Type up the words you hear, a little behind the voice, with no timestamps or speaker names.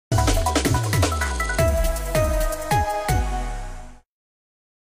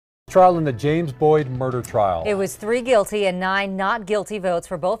Trial in the James Boyd murder trial. It was 3 guilty and 9 not guilty votes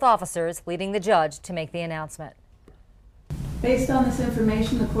for both officers, leading the judge to make the announcement. Based on this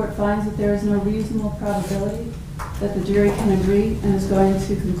information, the court finds that there is no reasonable probability that the jury can agree and is going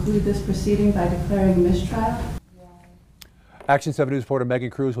to conclude this proceeding by declaring mistrial. Action 7 News reporter Megan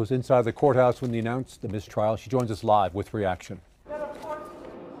Cruz was inside the courthouse when they announced the mistrial. She joins us live with reaction.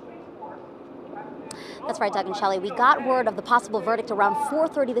 That's right, Doug and Shelley. We got word of the possible verdict around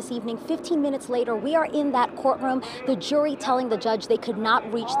 4:30 this evening. 15 minutes later, we are in that courtroom, the jury telling the judge they could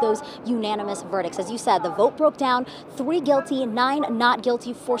not reach those unanimous verdicts. As you said, the vote broke down, 3 guilty, 9 not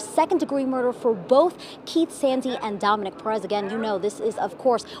guilty for second-degree murder for both Keith Sandy and Dominic Perez. Again, you know, this is, of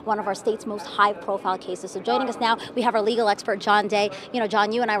course, one of our state's most high-profile cases. So joining us now, we have our legal expert, John Day. You know,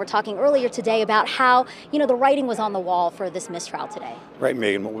 John, you and I were talking earlier today about how, you know, the writing was on the wall for this mistrial today. Right,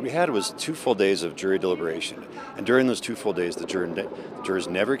 Megan. What we had was 2 full days of jury deliberation. And during those 2 full days, the jurors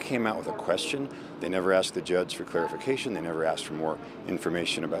never came out with a question. They never asked the judge for clarification. They never asked for more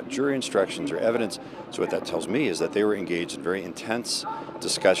information about jury instructions or evidence. So what that tells me is that they were engaged in very intense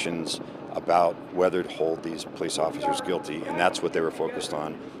discussions about whether to hold these police officers guilty, and that's what they were focused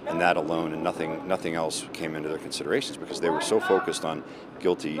on, and that alone, and nothing else came into their considerations, because they were so focused on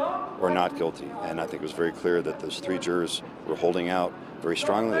guilty or not guilty. And I think it was very clear that those 3 jurors were holding out very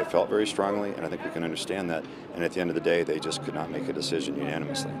strongly. They felt very strongly, and I think we can understand that. And at the end of the day, they just could not make a decision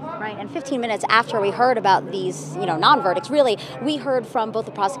unanimously. Right, and 15 minutes after we heard about these, you know, non-verdicts, really, we heard from both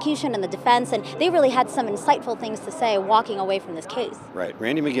the prosecution and the defense, and they really had some insightful things to say walking away from this case. Right.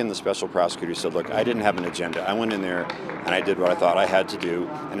 Randy McGinn, the special prosecutor, said, look, I didn't have an agenda. I went in there and I did what I thought I had to do.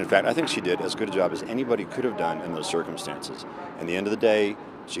 And in fact, I think she did as good a job as anybody could have done in those circumstances. At the end of the day,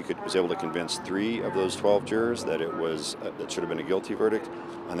 she was able to convince 3 of those 12 jurors that that should have been a guilty verdict.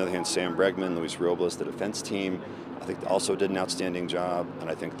 On the other hand, Sam Bregman, Luis Robles, the defense team, I think also did an outstanding job, and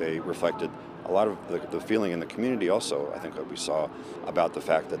I think they reflected a lot of the feeling in the community also, I think, what we saw about the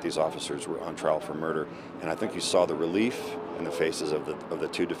fact that these officers were on trial for murder. And I think you saw the relief in the faces of the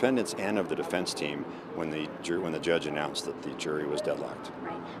 2 defendants and of the defense team when the judge announced that the jury was deadlocked.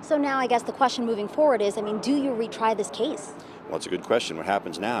 Right. So now I guess the question moving forward is, I mean, do you retry this case? Well, it's a good question. What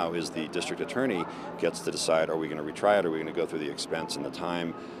happens now is the district attorney gets to decide, are we going to retry it, are we going to go through the expense and the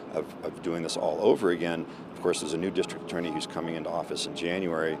time of doing this all over again? Of course, there's a new district attorney who's coming into office in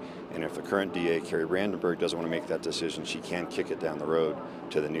January, and if the current DA, Carrie Brandenburg, doesn't want to make that decision, she can kick it down the road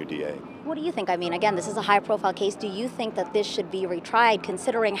to the new DA. What do you think? I mean, again, this is a high-profile case. Do you think that this should be retried,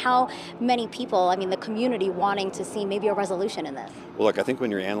 considering how many people, I mean, the community wanting to see maybe a resolution in this? Well, look, I think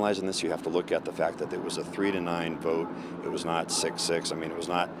when you're analyzing this, you have to look at the fact that it was a 3-9 vote. It was not 6-6. I mean, it was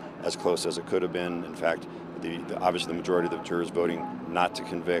not as close as it could have been. In fact, obviously the majority of the jurors voting not to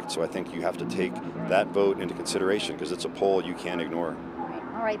convict. So I think you have to take that vote into consideration, because it's a poll you can't ignore.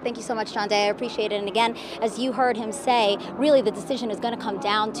 All right, thank you so much, John Day. I appreciate it. And again, as you heard him say, really the decision is going to come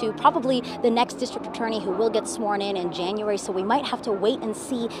down to probably the next district attorney, who will get sworn in January. So we might have to wait and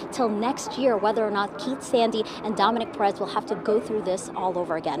see till next year whether or not Keith Sandy and Dominic Perez will have to go through this all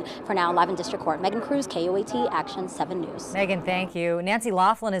over again. For now, live in District Court, Megan Cruz, KOAT, Action 7 News. Megan, thank you. Nancy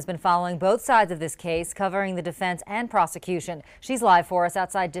Laughlin has been following both sides of this case, covering the defense and prosecution. She's live for us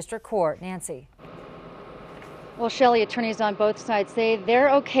outside District Court. Nancy. Well, Shelley, attorneys on both sides say they're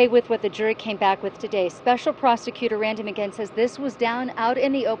okay with what the jury came back with today. Special Prosecutor Randy McGinn says this was down out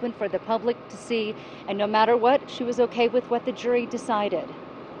in the open for the public to see, and no matter what, she was okay with what the jury decided.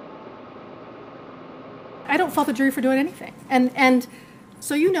 I don't fault the jury for doing anything. And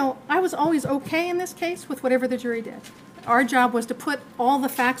so, you know, I was always okay in this case with whatever the jury did. Our job was to put all the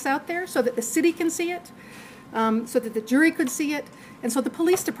facts out there so that the city can see it, so that the jury could see it, and so the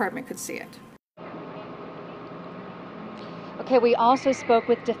police department could see it. Okay, we also spoke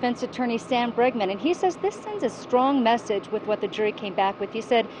with defense attorney Sam Bregman, and he says this sends a strong message with what the jury came back with. He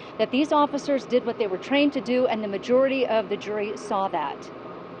said that these officers did what they were trained to do, and the majority of the jury saw that.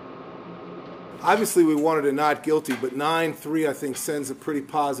 Obviously, we wanted a not guilty, but 9-3, I think, sends a pretty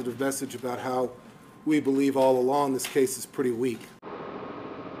positive message about how we believe all along this case is pretty weak.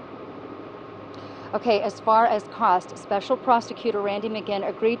 Okay, as far as cost, Special Prosecutor Randy McGinn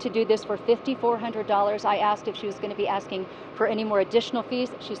agreed to do this for $5,400. I asked if she was going to be asking for any more additional fees.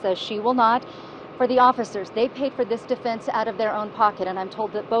 She says she will not. For the officers, they paid for this defense out of their own pocket, and I'm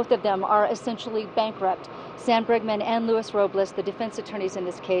told that both of them are essentially bankrupt. Sam Bregman and Luis Robles, the defense attorneys in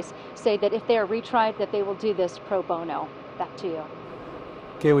this case, say that if they are retried, that they will do this pro bono. Back to you.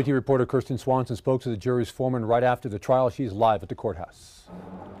 KOAT reporter Kirsten Swanson spoke to the jury's foreman right after the trial. She's live at the courthouse.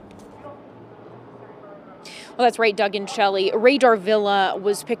 Well, that's right, Doug and Shelley. Ray Darvilla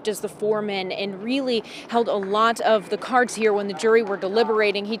was picked as the foreman and really held a lot of the cards here when the jury were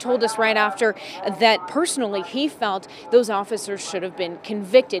deliberating. He told us right after that personally he felt those officers should have been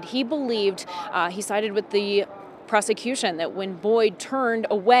convicted. He believed, he sided with the prosecution, that when Boyd turned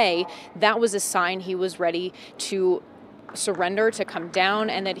away, that was a sign he was ready to surrender, to come down,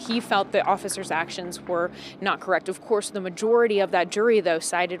 and that he felt the officers' actions were not correct. Of course, the majority of that jury, though,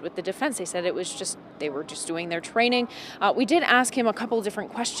 sided with the defense. They said it was just, they were just doing their training. We did ask him a couple of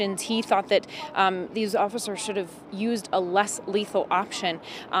different questions. He thought that these officers should have used a less lethal option,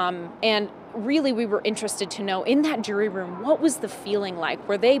 and really we were interested to know, in that jury room, what was the feeling like?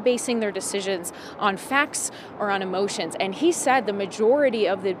 Were they basing their decisions on facts or on emotions? And he said the majority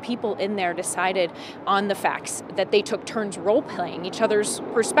of the people in there decided on the facts, that they took turns role-playing each other's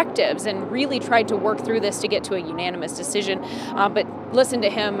perspectives and really tried to work through this to get to a unanimous decision. But listen to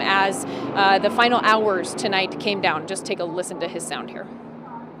him as the final hours tonight came down. Just take a listen to his sound here.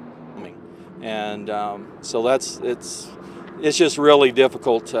 And so it's just really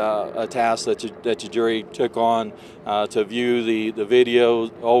difficult a task that the jury took on, to view the video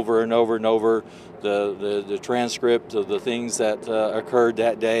over and over and over, the transcript of the things that occurred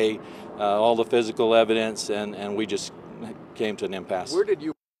that day, all the physical evidence, and we just came to an impasse. Where did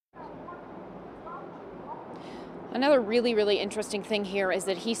you? Another really, really interesting thing here is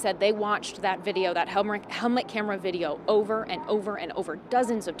that he said they watched that video, that helmet camera video, over and over and over,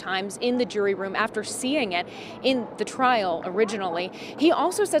 dozens of times in the jury room after seeing it in the trial originally. He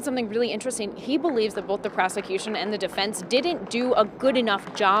also said something really interesting. He believes that both the prosecution and the defense didn't do a good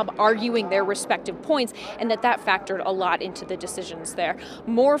enough job arguing their respective points, and that factored a lot into the decisions there.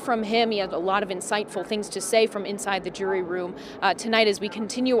 More from him. He had a lot of insightful things to say from inside the jury room tonight as we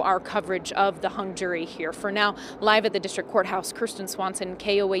continue our coverage of the hung jury here. For now, live at the District Courthouse, Kirsten Swanson,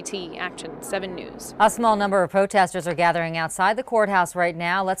 KOAT Action 7 News. A small number of protesters are gathering outside the courthouse right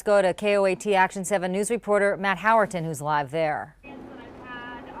now. Let's go to KOAT Action 7 News reporter Matt Howerton, who's live there.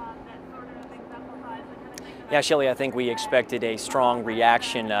 Yeah, Shelley, I think we expected a strong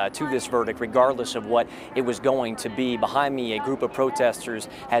reaction to this verdict, regardless of what it was going to be. Behind me, a group of protesters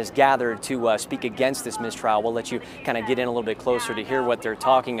has gathered to speak against this mistrial. We'll let you kind of get in a little bit closer to hear what they're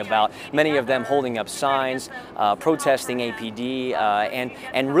talking about. Many of them holding up signs, protesting APD,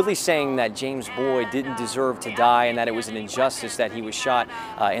 and really saying that James Boyd didn't deserve to die and that it was an injustice that he was shot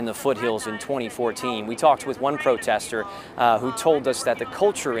in the foothills in 2014. We talked with one protester who told us that the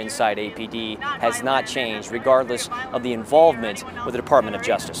culture inside APD has not changed, regardless of the involvement with the Department of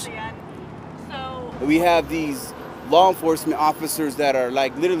Justice. We have these law enforcement officers that are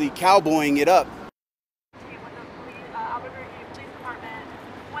like literally cowboying it up.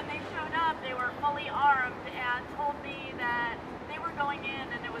 When they showed up, they were fully armed and told me that they were going in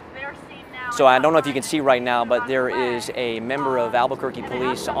and it was their scene now. So I don't know if you can see right now, but there is a member of Albuquerque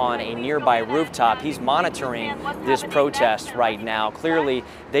Police on a nearby rooftop. He's monitoring this protest right now. Clearly,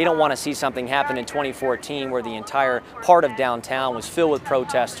 they don't want to see something happen in 2014 where the entire part of downtown was filled with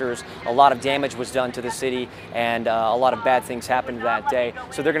protesters. A lot of damage was done to the city, and a lot of bad things happened that day.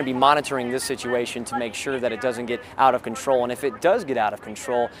 So they're going to be monitoring this situation to make sure that it doesn't get out of control. And if it does get out of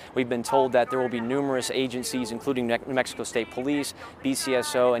control, we've been told that there will be numerous agencies, including New Mexico State Police,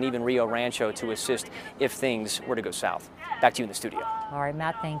 BCSO, and even Rio Rancho, to assist if things were to go south. Back to you in the studio. All right,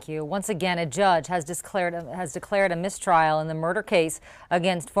 Matt, thank you. Once again, a judge has declared a mistrial in the murder case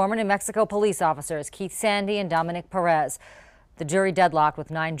against former New Mexico police officers Keith Sandy and Dominic Perez. The jury deadlocked with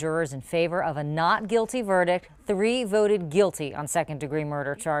 9 jurors in favor of a not guilty verdict. 3 voted guilty on second-degree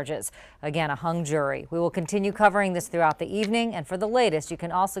murder charges. Again, a hung jury. We will continue covering this throughout the evening, and for the latest, you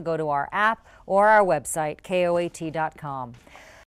can also go to our app or our website, KOAT.com.